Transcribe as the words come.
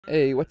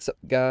Hey, what's up,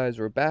 guys?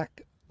 We're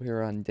back.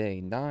 We're on day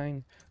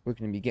 9. We're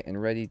going to be getting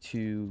ready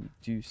to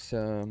do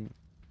some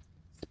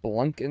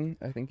spelunking,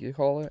 I think you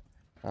call it.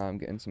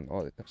 Getting some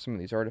of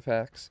these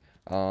artifacts.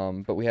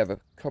 But we have a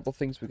couple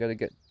things we got to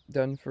get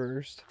done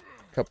first.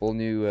 A couple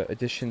new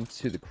additions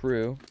to the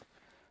crew.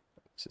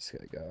 This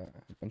guy got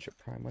a bunch of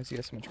prime. Why does he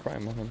have so much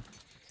prime on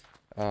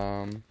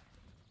him?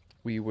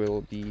 We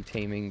will be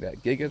taming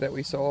that Giga that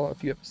we saw a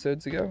few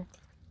episodes ago.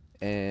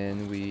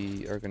 And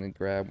we are going to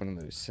grab one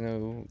of those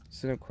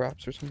Sino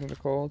crops or something they're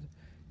called.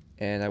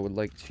 And I would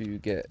like to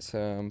get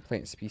some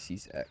plant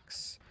species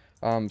X.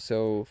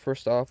 So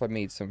first off, I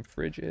made some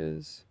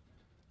fridges.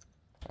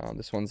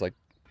 This one's like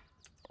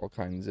all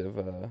kinds of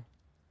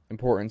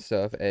important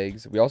stuff,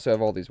 eggs. We also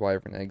have all these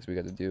wyvern eggs we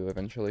got to do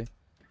eventually.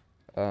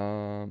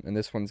 And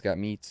this one's got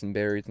meats and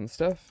berries and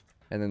stuff.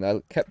 And then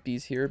I kept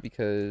these here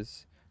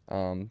because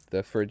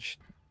the fridge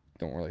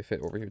don't really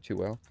fit over here too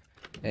well.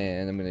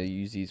 And I'm going to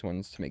use these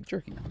ones to make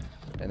jerky.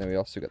 And then we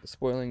also got the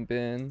spoiling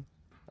bin.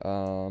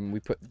 We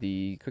put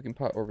the cooking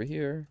pot over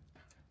here.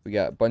 We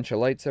got a bunch of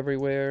lights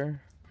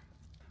everywhere.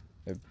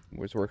 I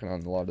was working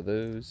on a lot of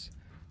those.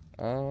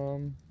 I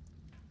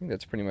think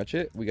that's pretty much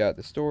it. We got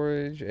the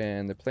storage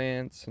and the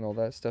plants and all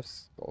that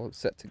stuff's all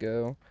set to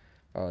go.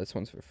 This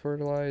one's for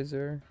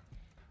fertilizer.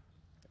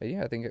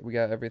 Yeah, I think we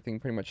got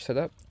everything pretty much set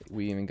up.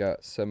 We even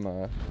got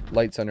some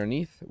lights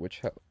underneath,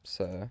 which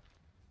helps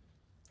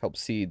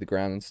seed the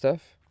ground and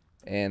stuff.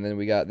 And then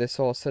we got this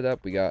all set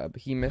up. We got a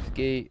behemoth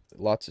gate,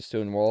 lots of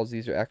stone walls.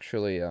 These are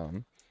actually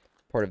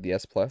part of the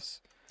S+,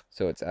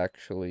 so it's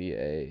actually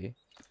a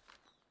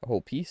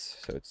whole piece.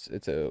 So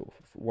it's a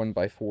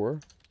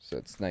 1x4, so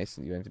it's nice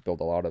and you don't have to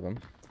build a lot of them.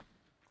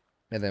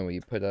 And then we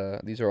put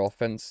these are all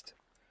fenced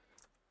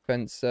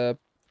up.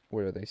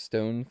 What are they?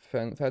 Stone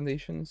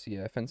foundations?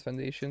 Yeah, fence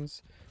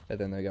foundations. And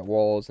then they got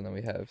walls, and then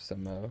we have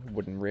some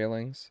wooden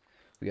railings.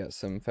 We got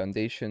some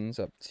foundations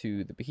up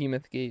to the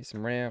behemoth gate,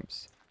 some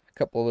ramps, a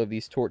couple of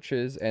these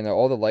torches, and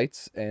all the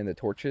lights and the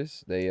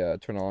torches, they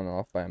turn on and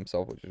off by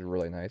themselves, which is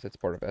really nice. It's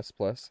part of S+.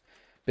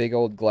 Big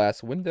old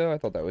glass window, I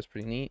thought that was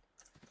pretty neat.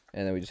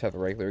 And then we just have a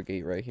regular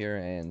gate right here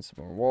and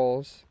some more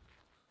walls.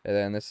 And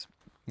then this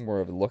more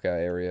of a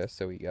lookout area,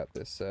 so we got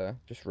this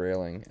just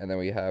railing. And then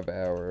we have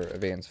our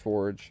advanced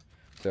forge,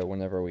 so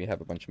whenever we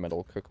have a bunch of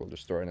metal cook, we'll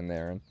just throw it in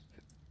there and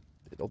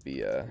it'll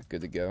be good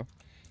to go.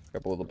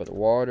 Grab a little bit of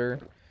water.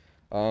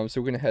 So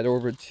we're going to head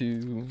over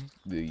to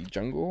the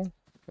jungle,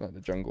 not the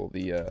jungle,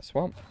 the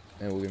swamp,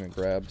 and we're going to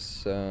grab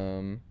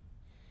some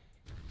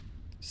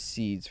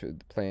seeds for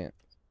the plant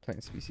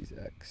species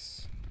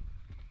X.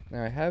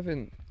 Now I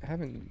haven't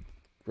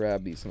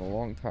grabbed these in a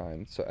long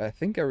time, so I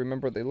think I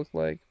remember what they look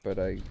like, but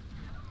I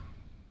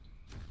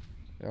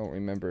don't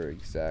remember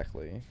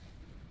exactly.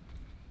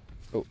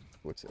 Oh,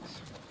 what's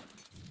this?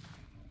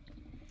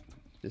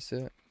 This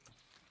it?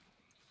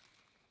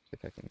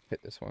 If I can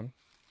hit this one.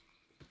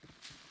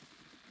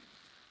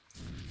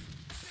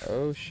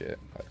 Oh shit,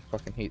 I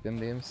fucking hate them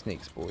damn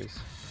snakes, boys.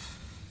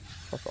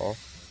 Fuck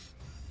off.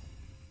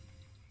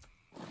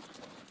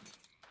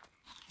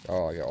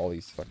 Oh, I got all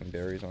these fucking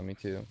berries on me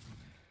too.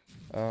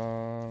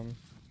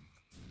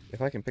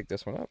 If I can pick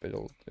this one up,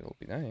 it'll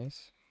be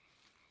nice.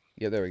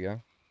 Yeah, there we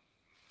go.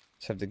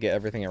 Just have to get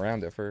everything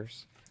around it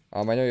first.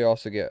 I know you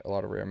also get a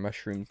lot of rare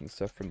mushrooms and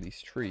stuff from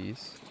these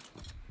trees.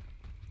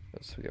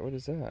 So yeah, what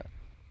is that?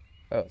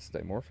 Oh, it's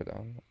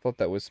Dimorphodon. I thought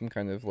that was some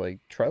kind of like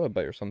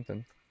trilobite or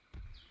something.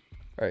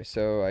 Alright,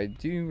 so I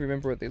do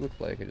remember what they look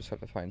like. I just have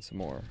to find some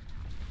more.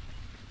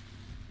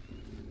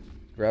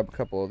 Grab a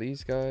couple of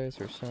these guys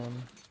or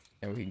some,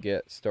 and we can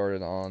get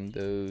started on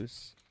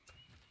those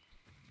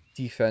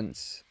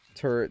defense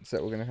turrets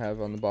that we're going to have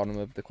on the bottom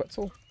of the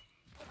Quetzal.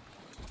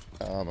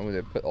 I'm going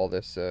to put all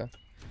this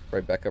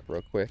right back up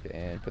real quick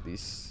and put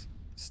these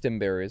stem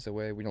berries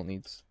away. We don't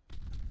need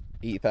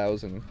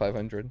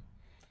 8,500.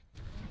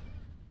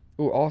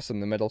 Ooh, awesome.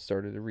 The metal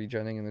started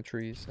regenerating in the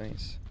trees.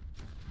 Nice.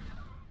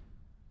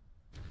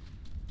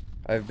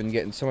 I've been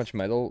getting so much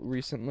metal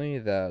recently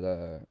that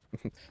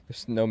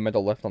there's no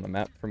metal left on the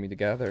map for me to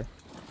gather.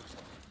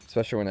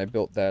 Especially when I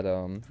built that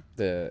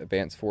the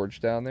advanced forge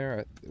down there,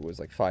 it was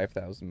like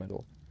 5,000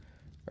 metal.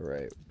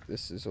 Alright,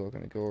 this is all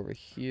gonna go over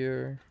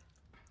here.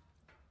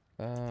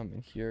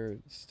 And here,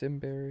 stem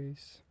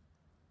berries.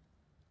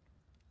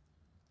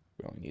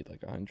 We only need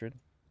like 100.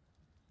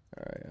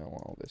 Alright, I don't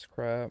want all this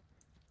crap.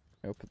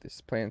 I'll put this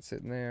plant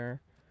sitting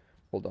there.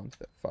 Hold on to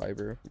that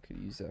fiber. We could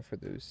use that for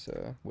those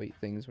weight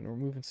things when we're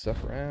moving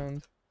stuff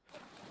around.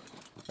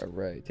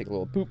 Alright, take a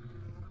little poop.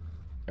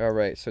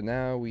 Alright, so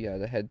now we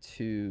gotta head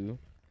to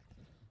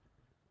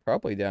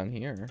probably down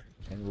here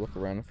and look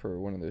around for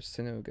one of those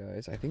Sino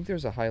guys. I think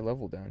there's a high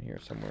level down here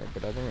somewhere,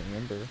 but I don't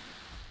remember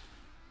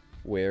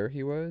where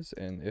he was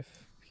and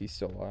if he's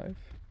still alive.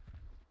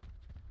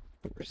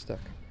 Oh, we're stuck.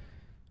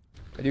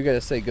 I do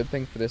gotta say, good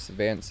thing for this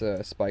advanced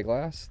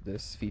Spyglass,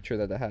 this feature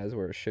that it has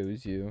where it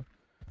shows you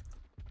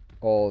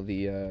all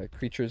the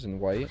creatures in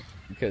white,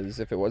 because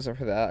if it wasn't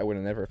for that, I would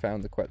have never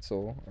found the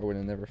Quetzal. I would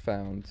have never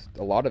found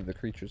a lot of the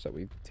creatures that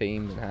we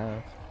tamed and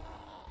have.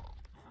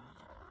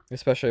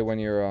 Especially when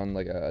you're on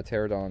like a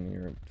pterodon and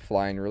you're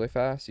flying really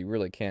fast, you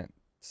really can't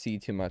see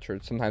too much, or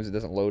sometimes it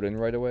doesn't load in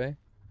right away.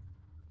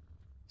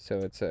 So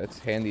it's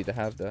handy to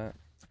have that.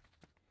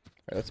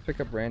 Alright, let's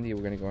pick up Randy.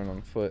 We're gonna go in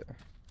on foot.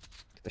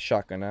 Get the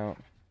shotgun out.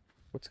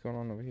 What's going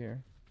on over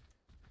here?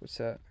 What's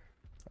that?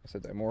 I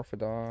said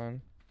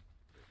Dimorphodon.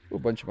 Ooh, a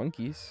bunch of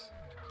monkeys.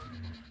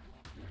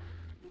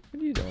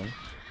 What are you doing?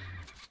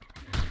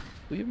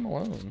 Leave him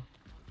alone.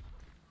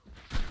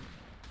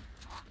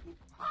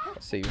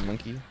 I'll save you,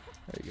 monkey.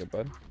 There you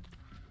go, bud.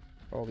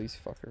 All these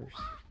fuckers.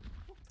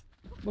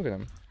 Look at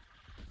them.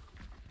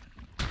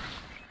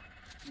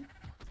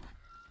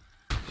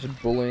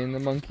 Just bullying the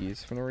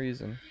monkeys for no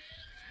reason.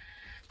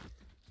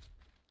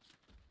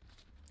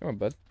 Come on,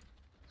 bud.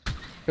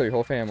 Kill your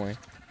whole family.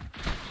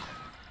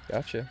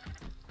 Gotcha.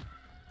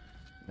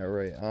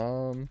 Alright,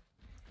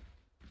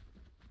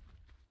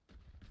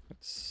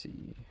 let's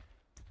see.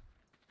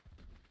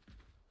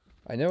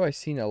 I know I've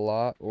seen a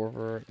lot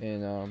over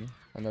in,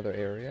 another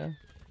area.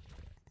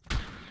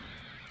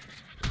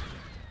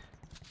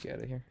 Get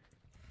out of here.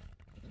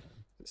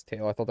 This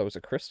tail, I thought that was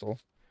a crystal.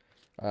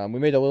 We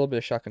made a little bit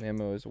of shotgun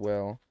ammo as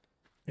well.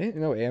 I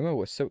didn't know ammo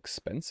was so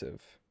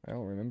expensive. I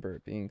don't remember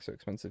it being so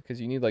expensive, because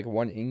you need like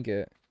 1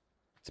 ingot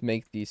to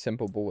make these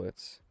simple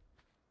bullets.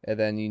 And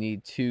then you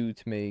need 2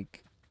 to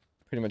make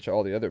pretty much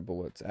all the other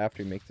bullets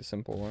after you make the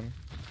simple one.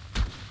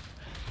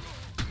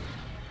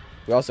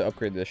 We also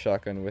upgraded the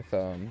shotgun with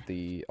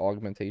the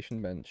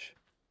augmentation bench.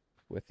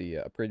 With the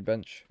upgrade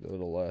bench, the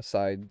little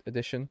side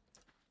addition.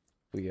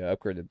 We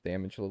upgraded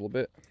damage a little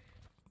bit.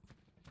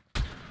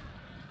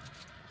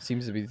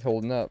 Seems to be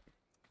holding up.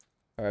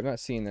 Alright, I'm not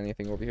seeing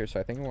anything over here, so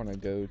I think I want to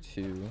go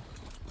to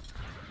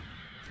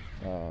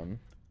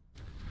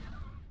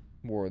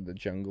more of the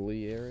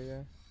jungly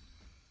area.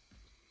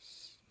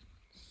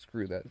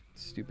 Screw that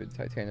stupid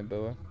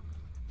Titanoboa.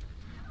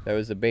 That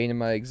was the bane of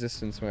my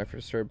existence when I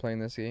first started playing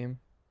this game.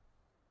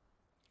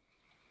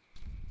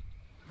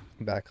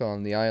 Back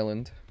on the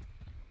island.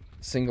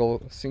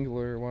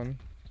 Singular one.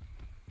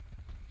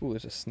 Ooh,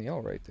 there's a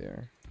snail right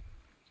there.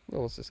 What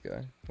level is this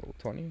guy? Level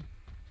 20?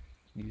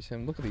 Use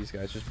him. Look at these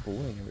guys just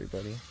bullying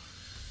everybody.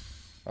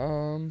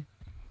 There's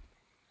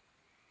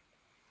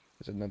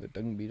another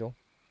dung beetle.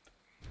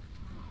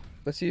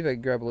 Let's see if I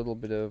can grab a little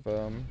bit of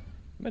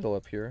metal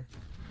up here.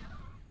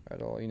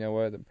 At all. You know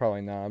what?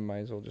 Probably not. I might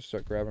as well just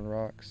start grabbing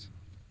rocks.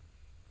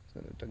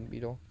 There's another dung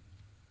beetle.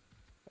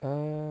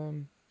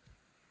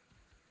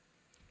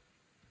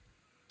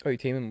 Oh, you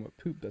tame him with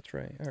poop. That's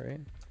right.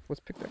 Alright. Let's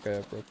pick that guy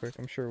up real quick.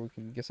 I'm sure we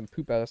can get some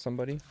poop out of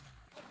somebody.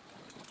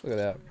 Look at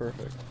that.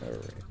 Perfect.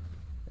 Alright.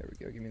 There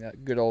we go. Give me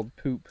that good old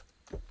poop.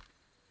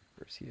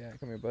 Where's he at?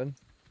 Come here, bud.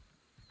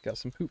 Got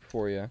some poop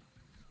for you.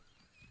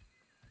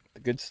 The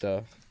good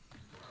stuff.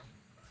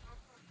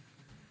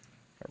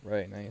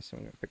 Alright, nice. I'm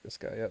gonna pick this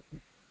guy up.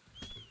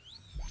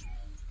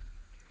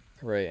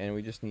 Right, and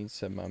we just need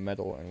some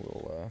metal, and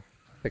we'll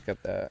pick up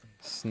that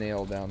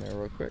snail down there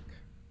real quick.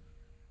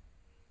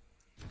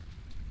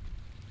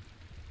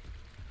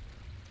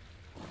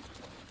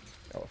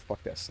 Oh,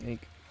 fuck that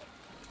snake.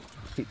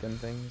 Hate them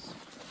things.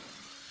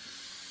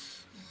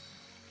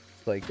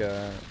 It's like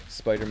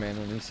Spider-Man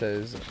when he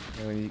says,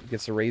 when he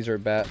gets the razor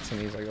bats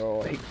and he's like,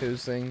 oh, I hate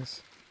those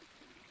things.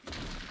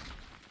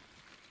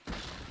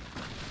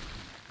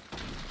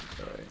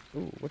 Alright.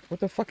 Ooh, what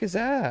the fuck is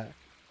that?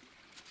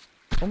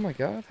 Oh my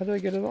god, how do I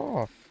get it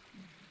off?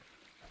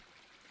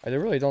 I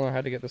really don't know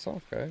how to get this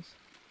off, guys.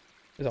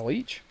 There's a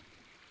leech?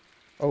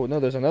 Oh no,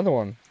 there's another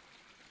one.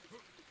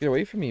 Get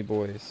away from me,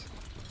 boys.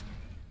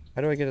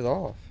 How do I get it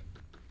off?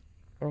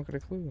 I don't get a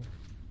clue.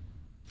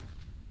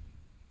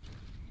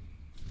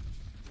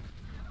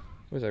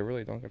 Boys, I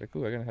really don't get a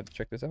clue. I'm gonna have to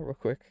check this out real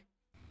quick.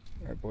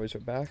 Alright, boys, we're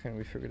back and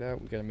we figured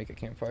out we gotta make a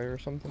campfire or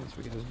something so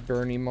we can just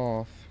burn him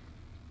off.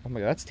 Oh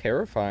my god, that's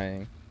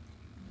terrifying.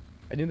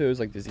 I knew there was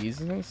like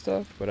diseases and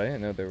stuff, but I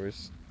didn't know there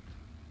was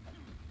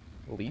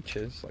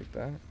leeches like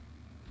that.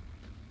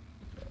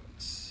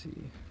 Let's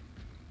see.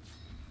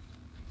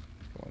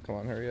 Come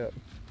on, hurry up.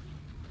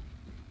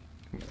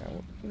 Come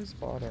on, what is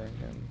bothering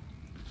him?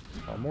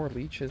 Oh, more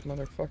leeches,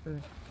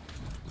 motherfucker.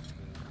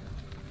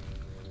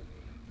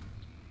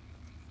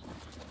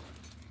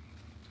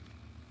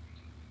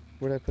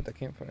 Where did I put that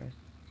campfire?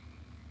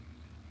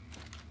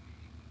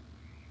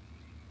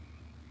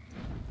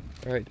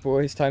 Alright,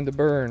 boys, time to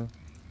burn.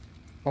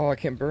 Oh, I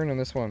can't burn on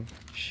this one.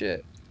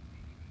 Shit.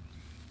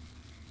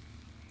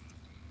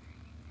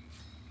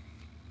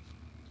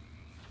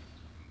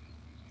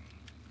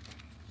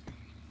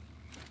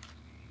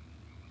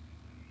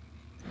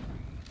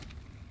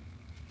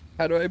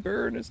 How do I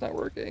burn? It's not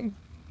working.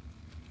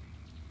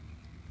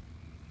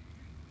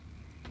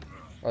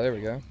 Oh, there we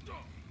go.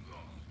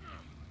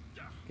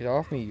 Get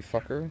off me, you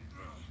fucker.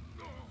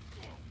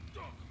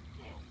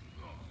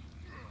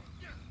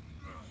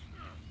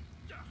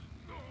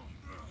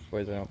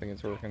 Boys, I don't think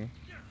it's working.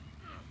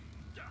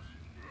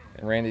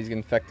 And Randy's getting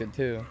infected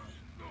too.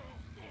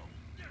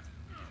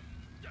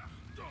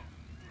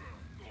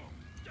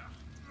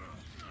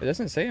 It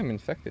doesn't say I'm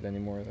infected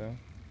anymore though.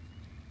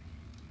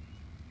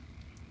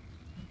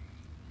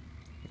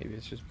 Maybe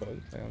it's just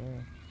bugged, I don't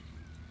know.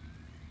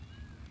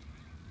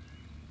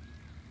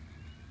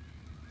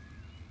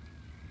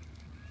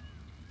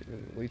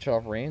 Leech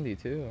off Randy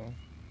too.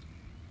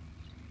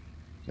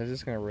 Is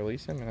this gonna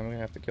release him and I'm gonna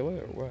have to kill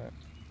it or what?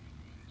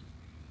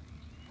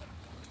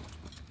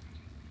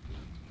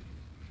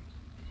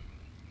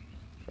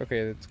 Okay,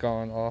 it's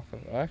gone off of...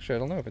 Actually, I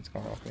don't know if it's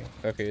gone off me.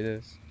 Okay, it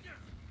is.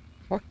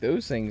 Fuck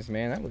those things,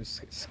 man. That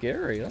was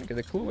scary. I don't get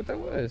a clue what that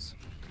was.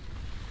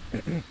 I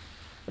don't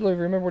even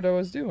remember what I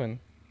was doing.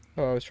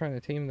 Oh, I was trying to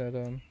tame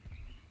that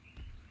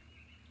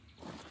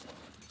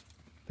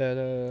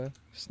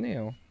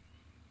snail.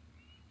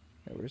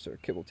 Yeah, where's our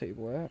kibble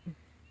table at?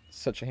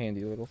 Such a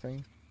handy little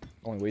thing.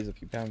 Only weighs a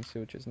few pounds too,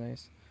 which is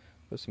nice.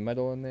 Put some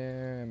metal in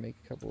there and make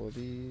a couple of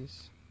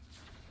these.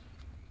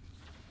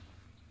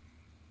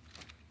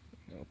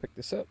 I'll pick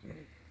this up. What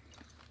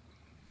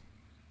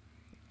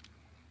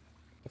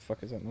the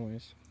fuck is that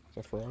noise? It's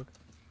a frog.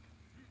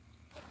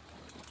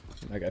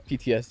 I got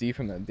PTSD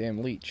from that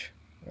damn leech.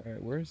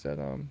 Alright, where's that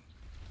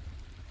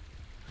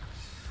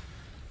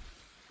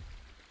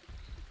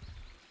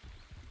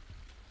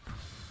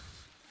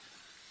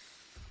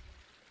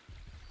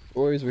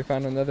Boys, we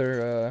found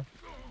another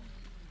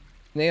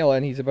snail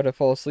and he's about to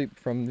fall asleep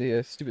from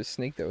the stupid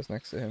snake that was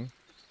next to him.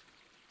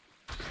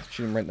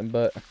 Shoot him right in the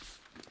butt.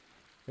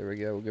 There we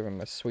go, we'll give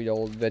him a sweet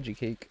old veggie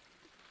cake.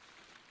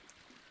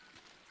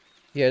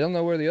 Yeah, I don't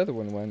know where the other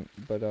one went,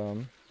 but I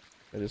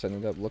just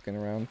ended up looking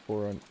around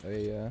for one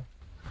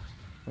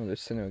of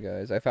those Sinnoh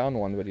guys. I found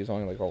one, but he was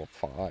only like level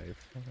 5.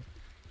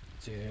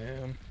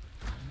 Damn.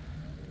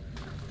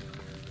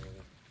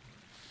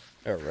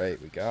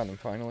 Alright, we got him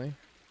finally.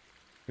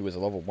 He was a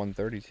level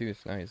 132,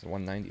 so now he's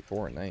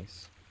 194,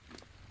 nice.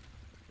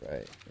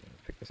 Right,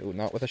 pick this. Oh,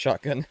 not with a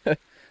shotgun.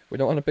 We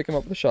don't want to pick him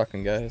up with a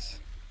shotgun, guys.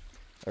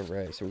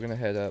 Alright, so we're gonna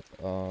head up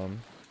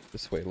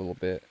this way a little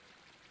bit.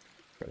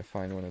 Try to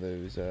find one of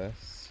those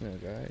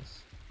Sinnoh guys.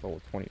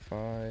 Level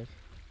 25.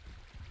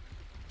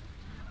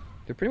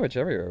 They're pretty much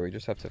everywhere, we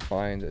just have to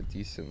find a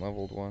decent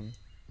leveled one.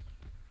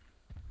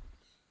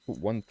 Ooh,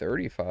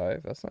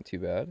 135, that's not too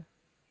bad.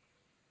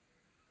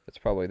 That's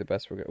probably the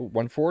best we're gonna... Ooh,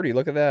 140,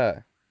 look at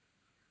that!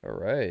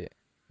 Alright,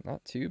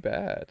 not too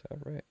bad,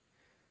 alright.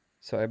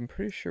 So I'm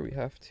pretty sure we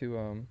have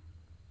to,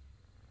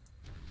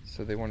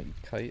 so they want to eat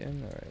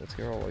chitin? Alright, let's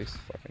get all these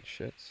fucking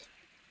shits.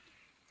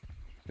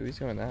 Ooh, he's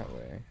going that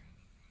way.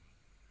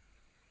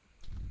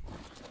 Come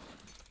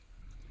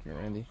here,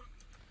 Randy.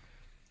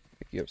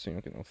 Pick you up so you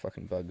don't get no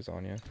fucking bugs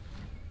on you.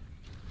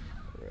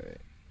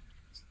 Alright.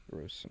 Let's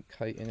throw some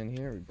chitin in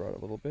here. We brought a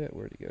little bit.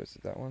 Where'd he go? Is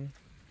it that one?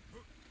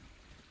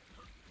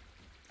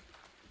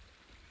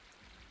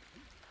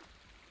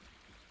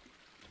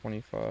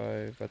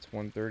 $25. That's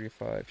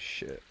 $135.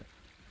 Shit.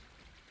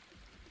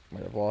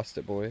 Might have lost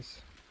it,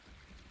 boys.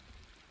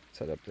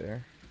 Set up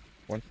there.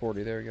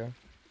 140, there we go.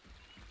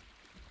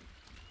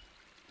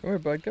 Come here,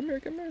 bud. Come here,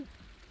 come here.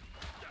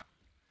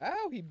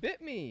 Ow, he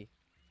bit me!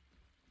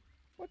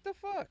 What the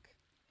fuck?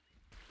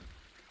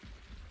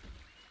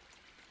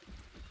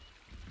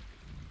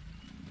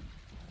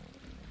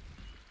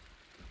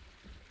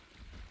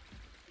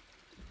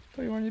 I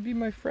thought you wanted to be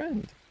my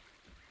friend.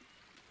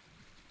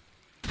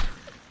 You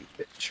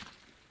bitch.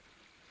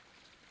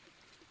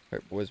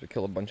 Alright, boys, we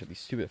kill a bunch of these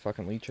stupid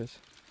fucking leeches.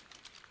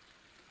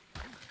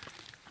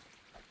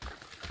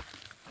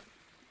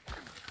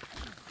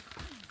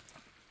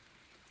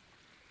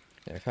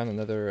 I found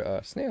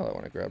another snail I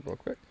want to grab real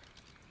quick.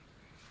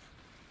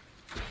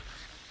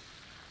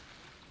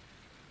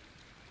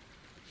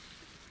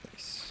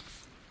 Nice.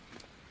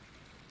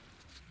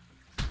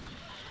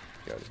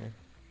 Get out of here.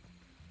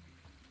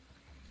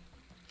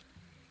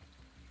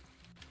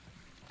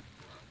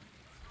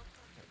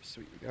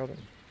 Sweet, we got him.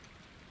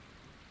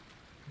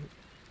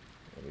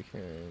 And we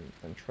can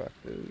untrack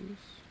those.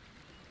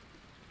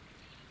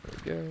 There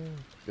we go.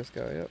 This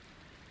guy up.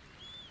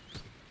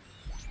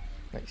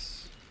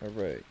 Nice.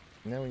 Alright.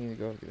 Now we need to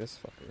go get this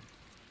fucker.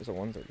 There's a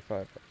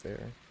 135 up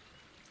there.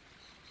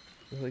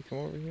 Will he come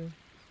over here?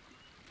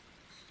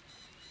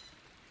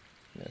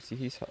 Yeah, see,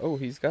 he's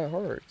got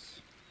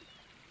hearts.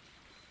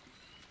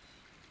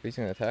 He's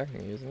gonna attack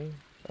me, isn't he?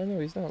 Oh no,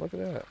 he's not. Look at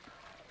that.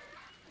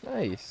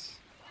 Nice.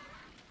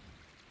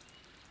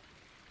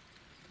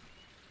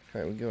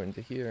 Alright, we go into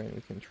here and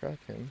we can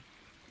track him.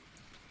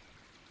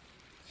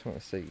 Just want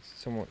to stay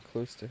somewhat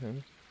close to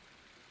him.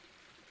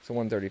 It's a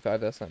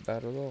 135, that's not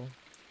bad at all.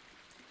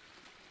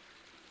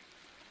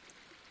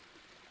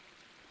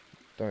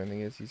 The only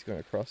thing is he's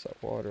going to cross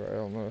that water. I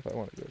don't know if I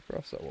want to go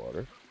across that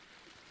water.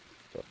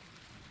 But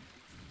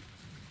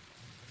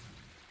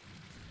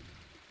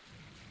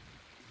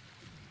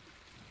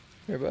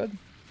here, bud.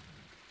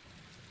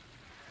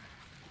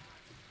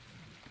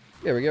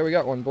 There we go, we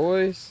got one,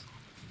 boys.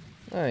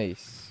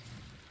 Nice.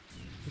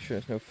 Be sure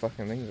there's no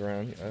fucking things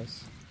around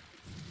us.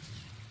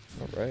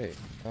 Alright,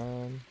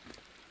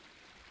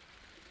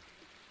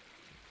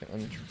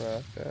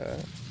 untrack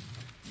that.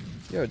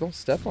 Yo, don't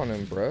step on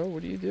him, bro.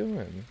 What are you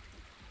doing?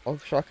 I'll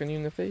shotgun you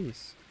in the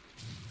face.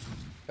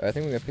 I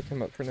think we're gonna pick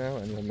him up for now,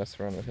 and we'll mess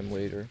around with him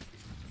later.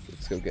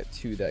 Let's go get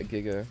to that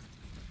Giga.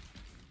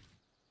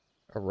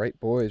 Alright,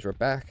 boys, we're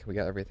back. We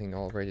got everything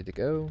all ready to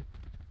go.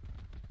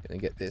 Gonna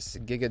get this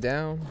Giga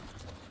down.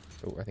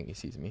 Oh, I think he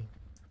sees me.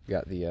 We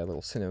got the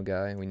little Sinnoh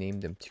guy, and we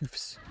named him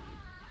TOOFS.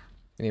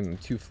 We named him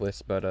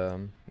Toothless, but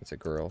it's a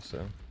girl,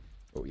 so...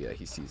 Oh yeah,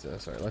 he sees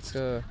us. Alright, let's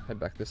head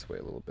back this way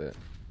a little bit.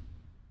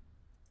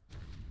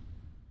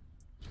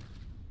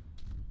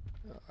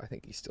 I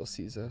think he still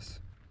sees us.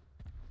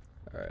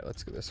 Alright,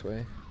 let's go this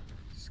way.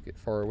 Let's get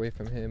far away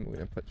from him. We're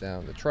gonna put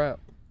down the trap.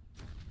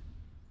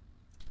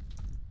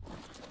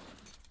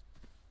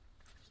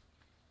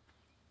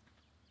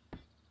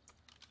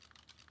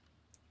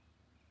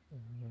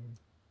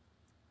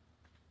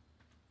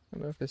 I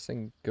don't know if this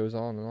thing goes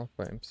on and off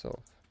by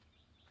himself.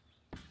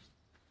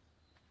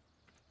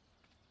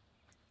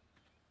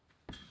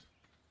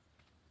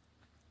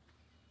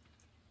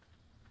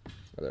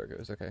 Oh, there it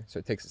goes. Okay, so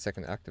it takes a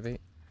second to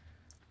activate.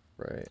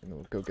 Right, and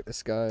we'll go get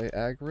this guy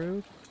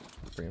aggroed.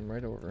 Bring him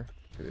right over.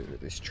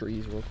 Get these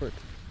trees real quick.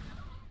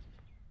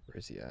 Where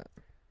is he at?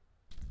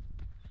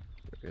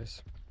 There he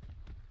is.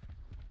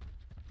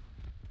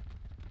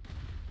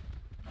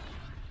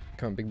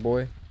 Come on, big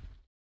boy.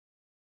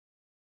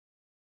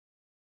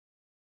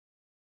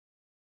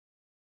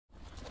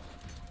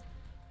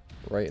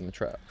 Right in the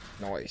trap.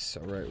 Nice.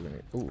 Alright, we're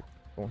gonna... Ooh,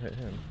 don't hit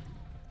him.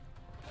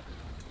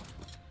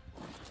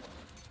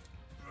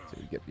 So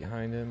we get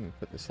behind him and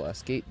put this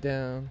last gate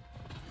down.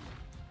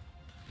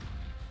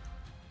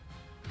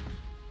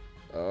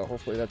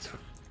 Hopefully that's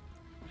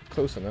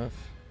close enough.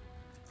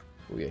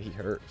 Oh yeah, he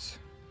hurts.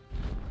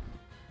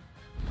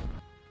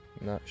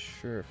 Not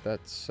sure if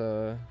that's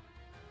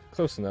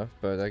close enough,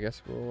 but I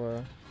guess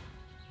we'll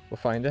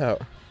find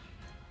out.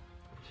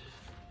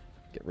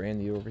 Get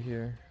Randy over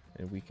here,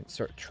 and we can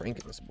start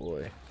tranking this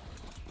boy.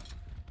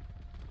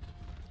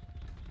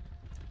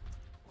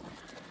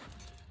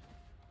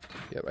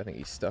 Yep, I think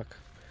he's stuck.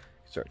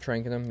 Start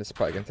tranking him. This is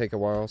probably gonna take a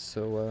while,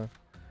 so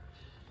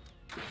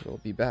we'll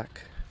be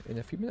back in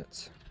a few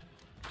minutes.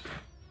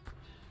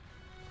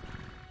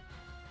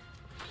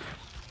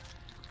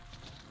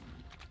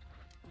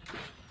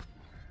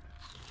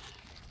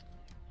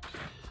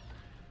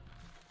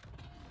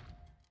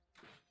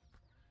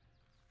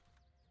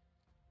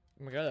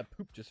 Oh my god, that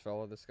poop just fell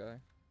out of this guy.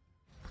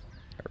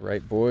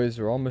 Alright, boys,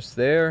 we're almost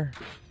there.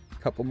 A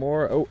couple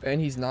more. Oh,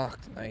 and he's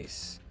knocked.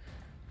 Nice.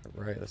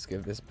 Alright, let's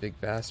give this big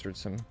bastard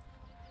some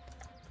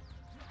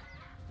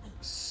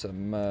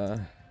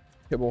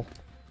kibble.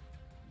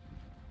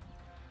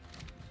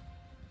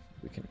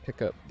 We can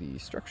pick up the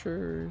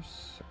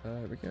structures.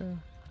 There we go.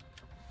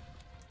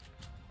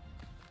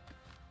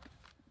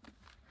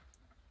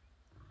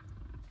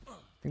 I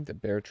think the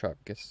bear trap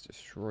gets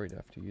destroyed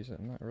after you use it.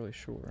 I'm not really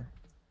sure.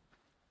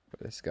 But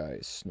this guy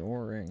is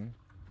snoring.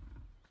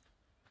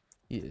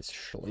 He is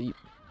asleep.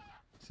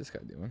 What's this guy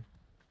doing?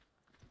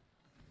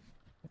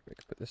 I can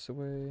put this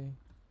away.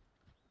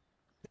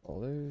 Get all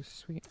those.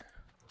 Sweet.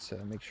 Let's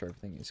make sure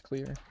everything is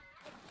clear.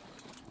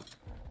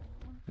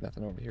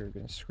 Nothing over here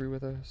gonna screw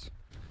with us.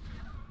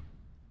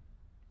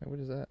 What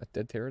is that? A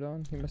dead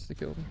pterodon? He must have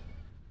killed him.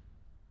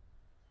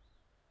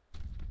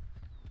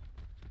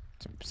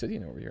 Some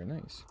obsidian over here.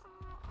 Nice.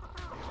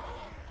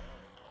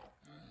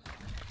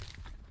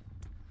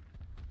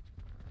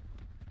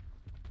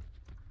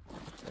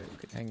 Okay, we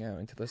can hang out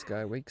until this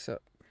guy wakes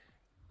up.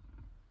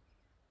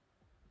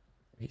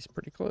 He's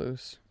pretty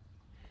close.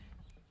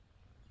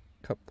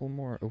 Couple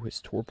more. Oh, his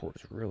torpor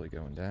is really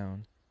going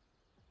down.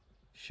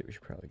 Shit, we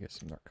should probably get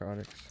some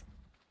narcotics.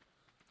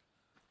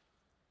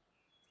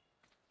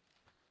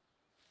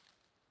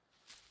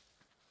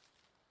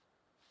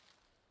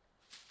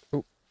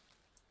 Oh,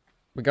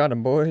 we got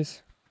him,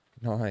 boys.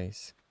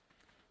 Nice.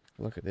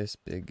 Look at this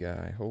big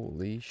guy.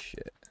 Holy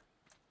shit.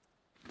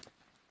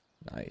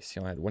 Nice. He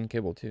only had one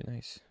kibble too.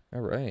 Nice.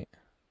 All right.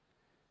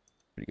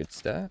 Pretty good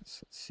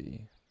stats. Let's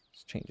see.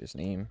 Let's change his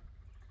name.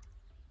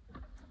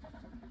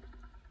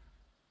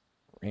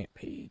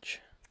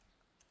 Rampage.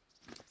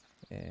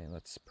 And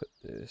let's put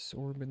this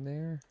orb in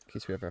there in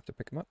case we ever have to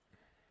pick him up.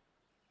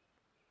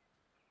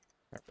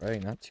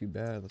 Alright, not too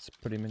bad. Let's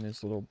put him in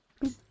his little...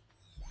 Boop.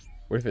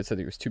 What if it said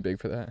he was too big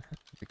for that?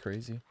 That'd be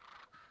crazy.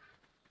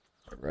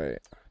 Alright,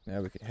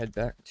 now we can head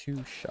back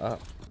to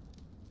shop.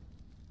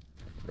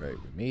 Right,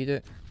 we made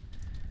it.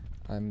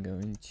 I'm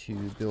going to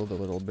build a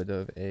little bit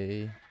of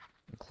a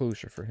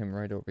enclosure for him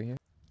right over here.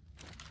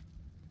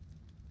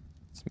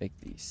 Let's make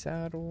the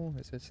saddle.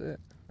 Is this it?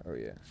 Oh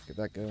yeah, get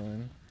that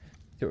going.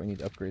 See what we need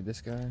to upgrade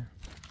this guy.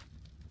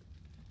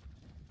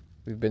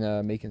 We've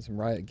been making some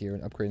riot gear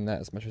and upgrading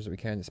that as much as we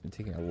can. It's been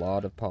taking a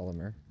lot of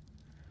polymer.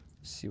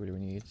 Let's see, what do we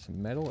need?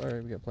 Some metal?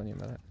 Alright, we got plenty of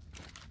that.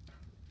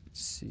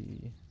 Let's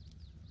see.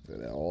 Look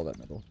at that, all that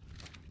metal.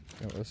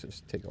 No, let's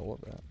just take all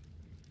of that.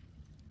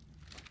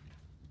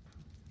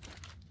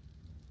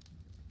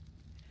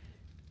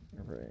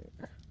 Alright.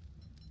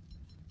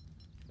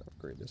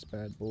 Upgrade this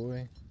bad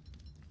boy.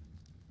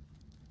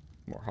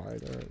 More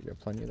hide. Alright, we got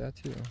plenty of that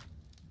too.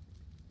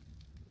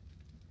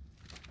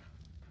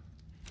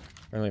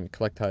 I don't even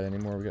collect hide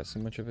anymore, we got so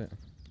much of it.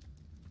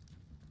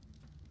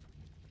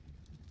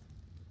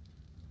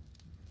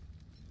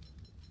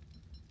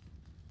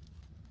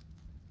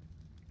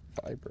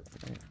 Fiber,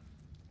 right?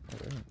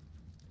 Alright.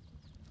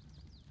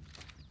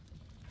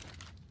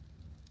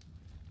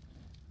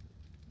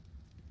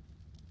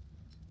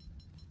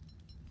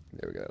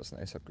 There we go, that's a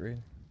nice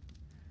upgrade.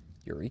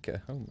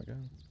 Eureka, oh my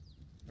god.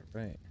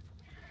 Alright.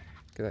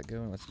 Get that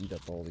going, let's eat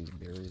up all these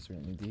berries, we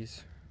don't need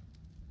these.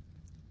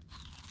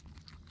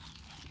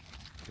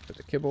 Put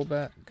the kibble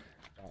back.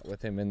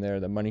 With him in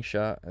there, the money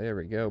shot. There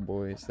we go,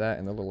 boys. That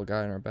and the little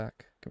guy on our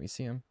back. Can we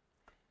see him?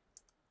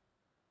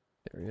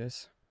 There he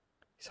is.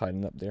 He's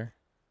hiding up there.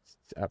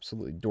 It's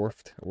absolutely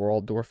dwarfed. We're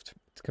all dwarfed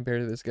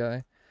compared to this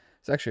guy.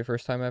 It's actually the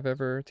first time I've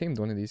ever tamed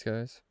one of these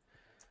guys.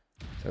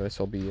 So this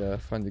will be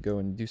fun to go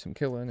and do some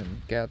killing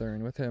and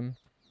gathering with him.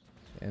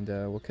 And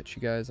we'll catch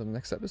you guys on the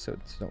next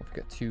episode. So don't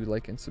forget to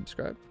like and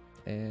subscribe.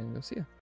 And we'll see you.